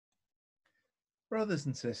Brothers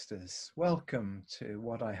and sisters, welcome to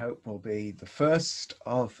what I hope will be the first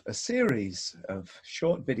of a series of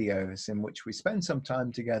short videos in which we spend some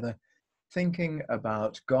time together thinking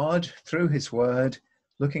about God through His Word,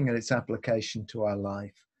 looking at its application to our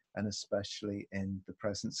life, and especially in the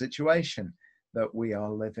present situation that we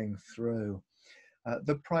are living through.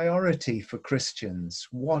 The priority for Christians,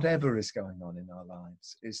 whatever is going on in our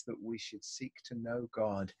lives, is that we should seek to know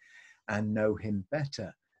God and know Him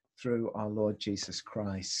better through our Lord Jesus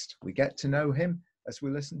Christ. We get to know Him as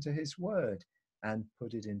we listen to His Word and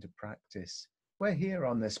put it into practice. We're here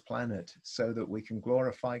on this planet so that we can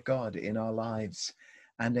glorify God in our lives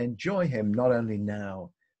and enjoy Him not only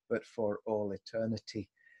now, but for all eternity.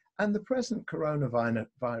 And the present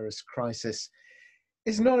coronavirus crisis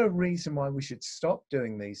is not a reason why we should stop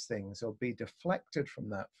doing these things or be deflected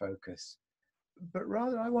from that focus, but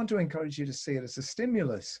rather I want to encourage you to see it as a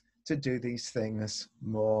stimulus to do these things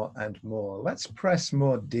more and more. Let's press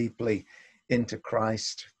more deeply into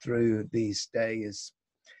Christ through these days.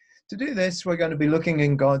 To do this, we're going to be looking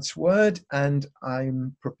in God's Word, and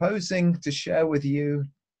I'm proposing to share with you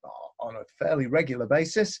on a fairly regular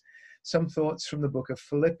basis some thoughts from the book of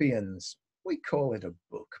Philippians. We call it a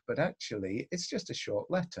book, but actually it's just a short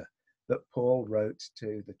letter that Paul wrote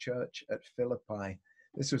to the church at Philippi.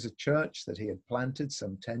 This was a church that he had planted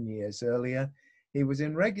some 10 years earlier. He was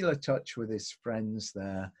in regular touch with his friends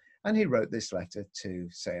there, and he wrote this letter to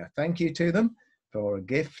say a thank you to them for a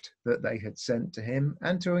gift that they had sent to him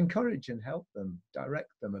and to encourage and help them,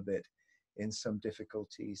 direct them a bit in some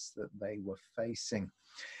difficulties that they were facing.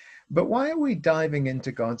 But why are we diving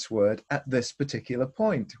into God's Word at this particular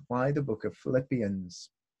point? Why the book of Philippians?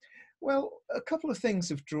 Well, a couple of things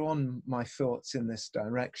have drawn my thoughts in this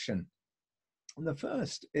direction. And the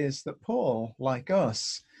first is that Paul, like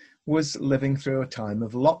us, was living through a time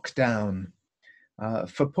of lockdown.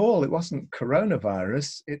 For Paul, it wasn't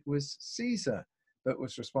coronavirus, it was Caesar that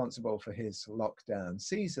was responsible for his lockdown.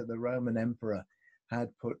 Caesar, the Roman emperor,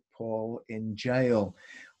 had put Paul in jail.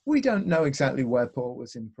 We don't know exactly where Paul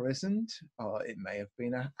was imprisoned, or it may have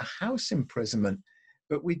been a house imprisonment,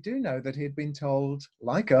 but we do know that he had been told,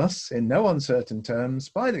 like us, in no uncertain terms,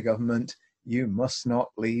 by the government, you must not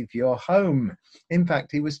leave your home. In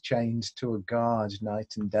fact, he was chained to a guard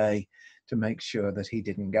night and day to make sure that he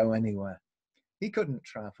didn't go anywhere. He couldn't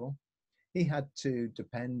travel. He had to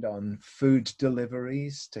depend on food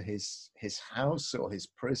deliveries to his house or his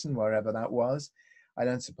prison, wherever that was. I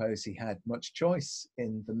don't suppose he had much choice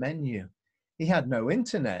in the menu. He had no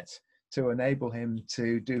internet to enable him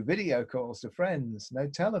to do video calls to friends, no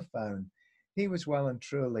telephone. He was well and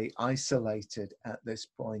truly isolated at this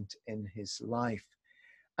point in his life.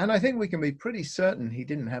 And I think we can be pretty certain he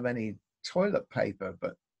didn't have any toilet paper,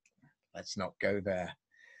 but let's not go there.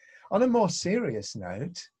 On a more serious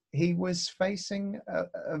note, he was facing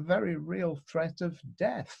a very real threat of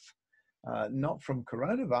death, not from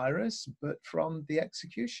coronavirus, but from the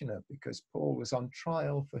executioner, because Paul was on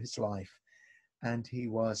trial for his life and he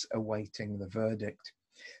was awaiting the verdict.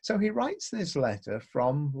 So he writes this letter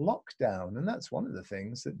from lockdown, and that's one of the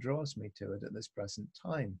things that draws me to it at this present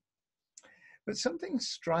time. But something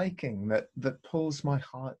striking that pulls my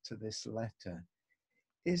heart to this letter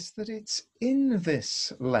is that it's in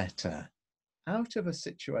this letter, out of a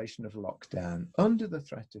situation of lockdown, under the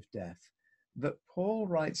threat of death, that Paul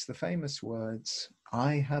writes the famous words,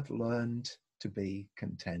 I have learned to be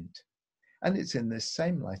content. And it's in this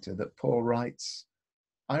same letter that Paul writes,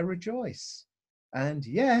 I rejoice. And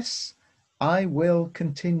yes, I will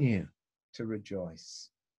continue to rejoice.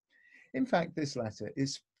 In fact, this letter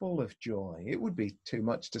is full of joy. It would be too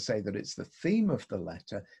much to say that it's the theme of the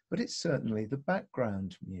letter, but it's certainly the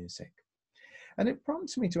background music. And it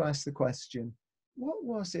prompts me to ask the question, what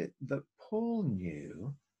was it that Paul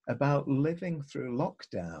knew about living through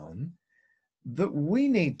lockdown that we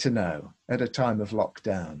need to know at a time of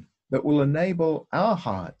lockdown that will enable our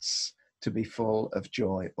hearts to be full of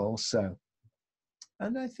joy also?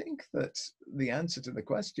 And I think that the answer to the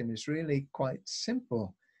question is really quite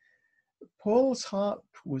simple. Paul's heart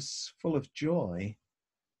was full of joy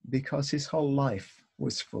because his whole life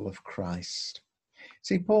was full of Christ.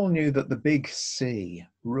 See, Paul knew that the big C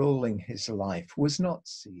ruling his life was not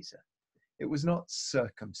Caesar. It was not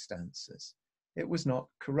circumstances. It was not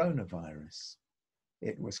coronavirus.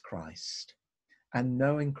 It was Christ. And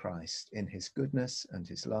knowing Christ in his goodness and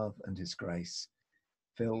his love and his grace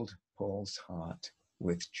filled Paul's heart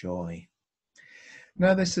with joy.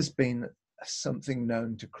 Now, this has been something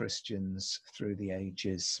known to Christians through the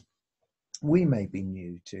ages. We may be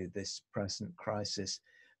new to this present crisis,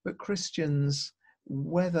 but Christians,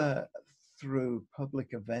 whether through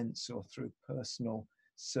public events or through personal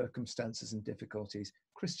circumstances and difficulties,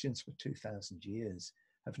 Christians for 2,000 years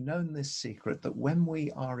have known this secret that when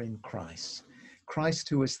we are in Christ, Christ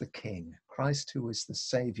who is the King, Christ who is the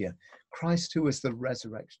Savior, Christ who is the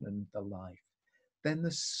resurrection and the life, then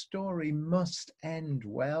the story must end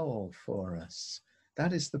well for us.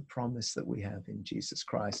 That is the promise that we have in Jesus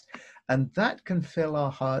Christ. And that can fill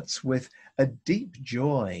our hearts with a deep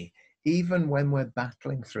joy, even when we're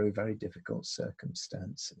battling through very difficult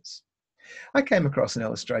circumstances. I came across an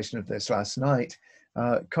illustration of this last night.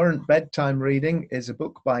 Current bedtime reading is a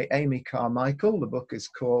book by Amy Carmichael. The book is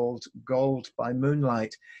called Gold by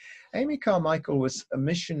Moonlight. Amy Carmichael was a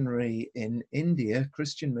missionary in India,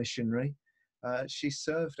 Christian missionary. She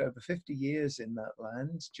served over 50 years in that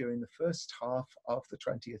land during the first half of the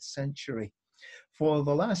 20th century. For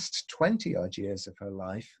the last 20 odd years of her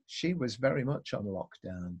life, she was very much on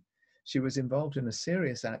lockdown. She was involved in a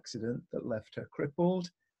serious accident that left her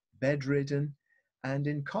crippled, bedridden, and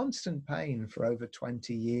in constant pain for over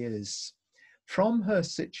 20 years. From her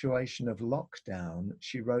situation of lockdown,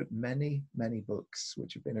 she wrote many, many books,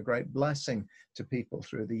 which have been a great blessing to people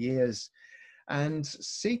through the years. And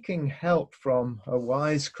seeking help from a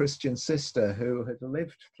wise Christian sister who had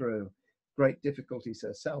lived through great difficulties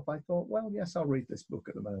herself, I thought, well, yes, I'll read this book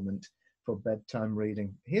at the moment for bedtime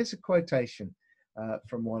reading. Here's a quotation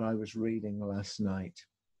from what I was reading last night.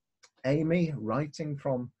 Amy, writing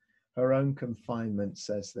from her own confinement,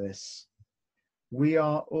 says this: "We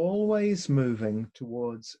are always moving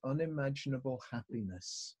towards unimaginable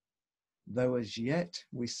happiness, though as yet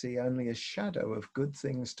we see only a shadow of good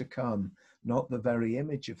things to come, not the very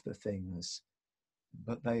image of the things,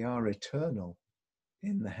 but they are eternal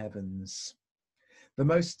in the heavens. The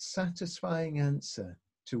most satisfying answer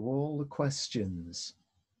to all the questions,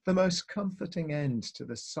 the most comforting end to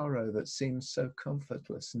the sorrow that seems so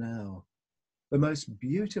comfortless now, the most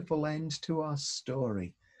beautiful end to our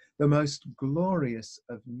story, the most glorious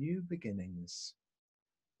of new beginnings.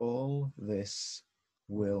 All this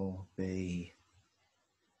will be."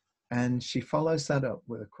 And she follows that up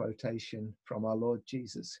with a quotation from our Lord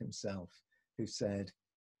Jesus himself, who said,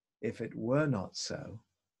 "If it were not so,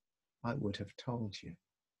 I would have told you."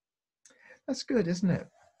 That's good, isn't it?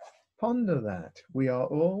 Ponder that. We are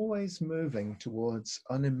always moving towards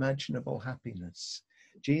unimaginable happiness.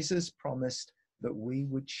 Jesus promised that we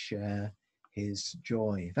would share his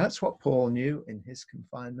joy. That's what Paul knew in his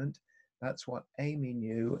confinement. That's what Amy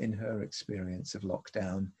knew in her experience of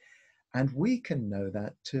lockdown. And we can know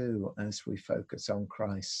that too as we focus on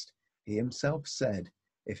Christ. He himself said,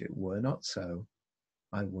 "If it were not so,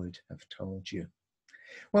 I would have told you."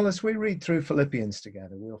 Well, as we read through Philippians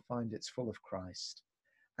together, we'll find it's full of Christ.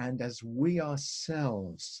 And as we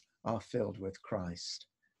ourselves are filled with Christ,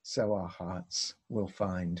 so our hearts will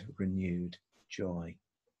find renewed joy.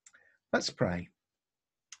 Let's pray.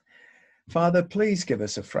 Father, please give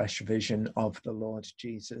us a fresh vision of the Lord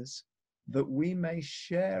Jesus, that we may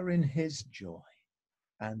share in his joy.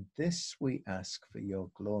 And this we ask for your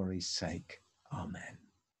glory's sake. Amen.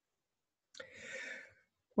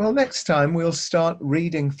 Well, next time we'll start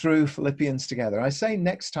reading through Philippians together. I say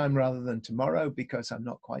next time rather than tomorrow because I'm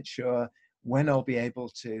not quite sure when I'll be able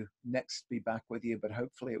to next be back with you, but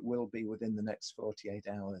hopefully it will be within the next 48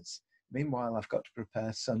 hours. Meanwhile, I've got to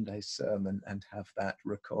prepare Sunday's sermon and have that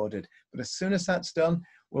recorded. But as soon as that's done,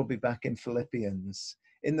 we'll be back in Philippians.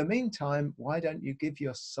 In the meantime, why don't you give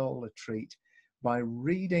your soul a treat by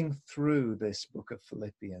reading through this book of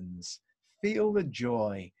Philippians? Feel the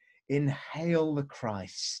joy, inhale the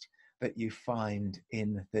Christ that you find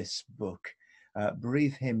in this book.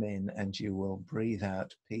 Breathe him in and you will breathe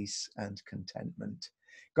out peace and contentment.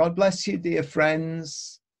 God bless you, dear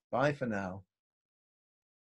friends. Bye for now.